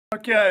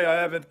Okay, I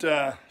haven't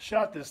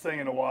shot this thing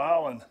in a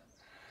while, and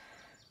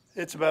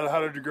it's about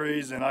 100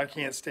 degrees, and I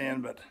can't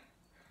stand but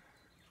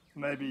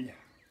maybe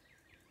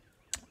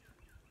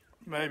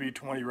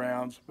 20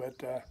 rounds, but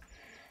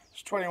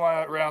it's 20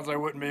 rounds I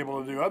wouldn't be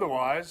able to do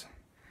otherwise.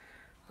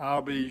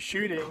 I'll be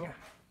shooting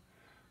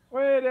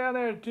way down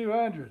there at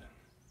 200.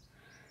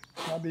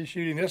 I'll be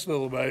shooting this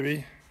little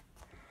baby,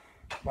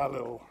 my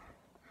little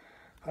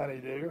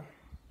honeydew.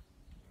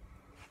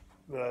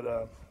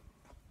 But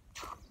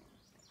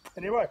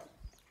anyway,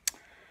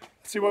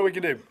 let's see what we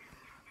can do.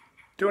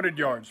 200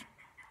 yards.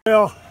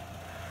 Well,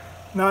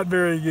 not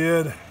very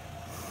good.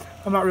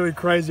 I'm not really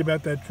crazy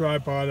about that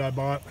tripod I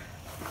bought.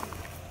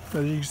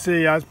 As you can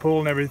see, I was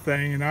pulling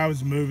everything and I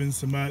was moving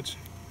so much.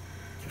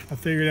 I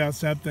figured out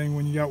something: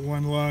 when you got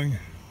one lung,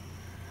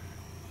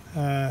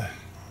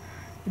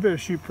 you better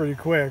shoot pretty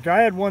quick.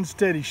 I had one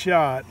steady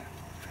shot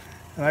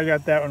and I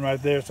got that one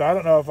right there, so I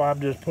don't know if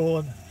I'm just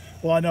pulling.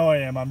 Well, I know I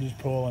am, I'm just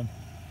pulling.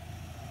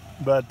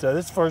 But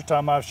this is the first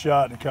time I've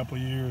shot in a couple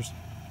of years,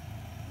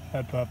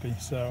 that puppy,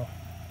 so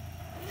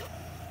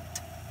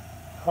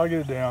I'll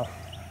get it down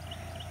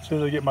as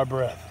soon as I get my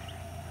breath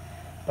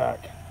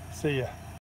back. See ya.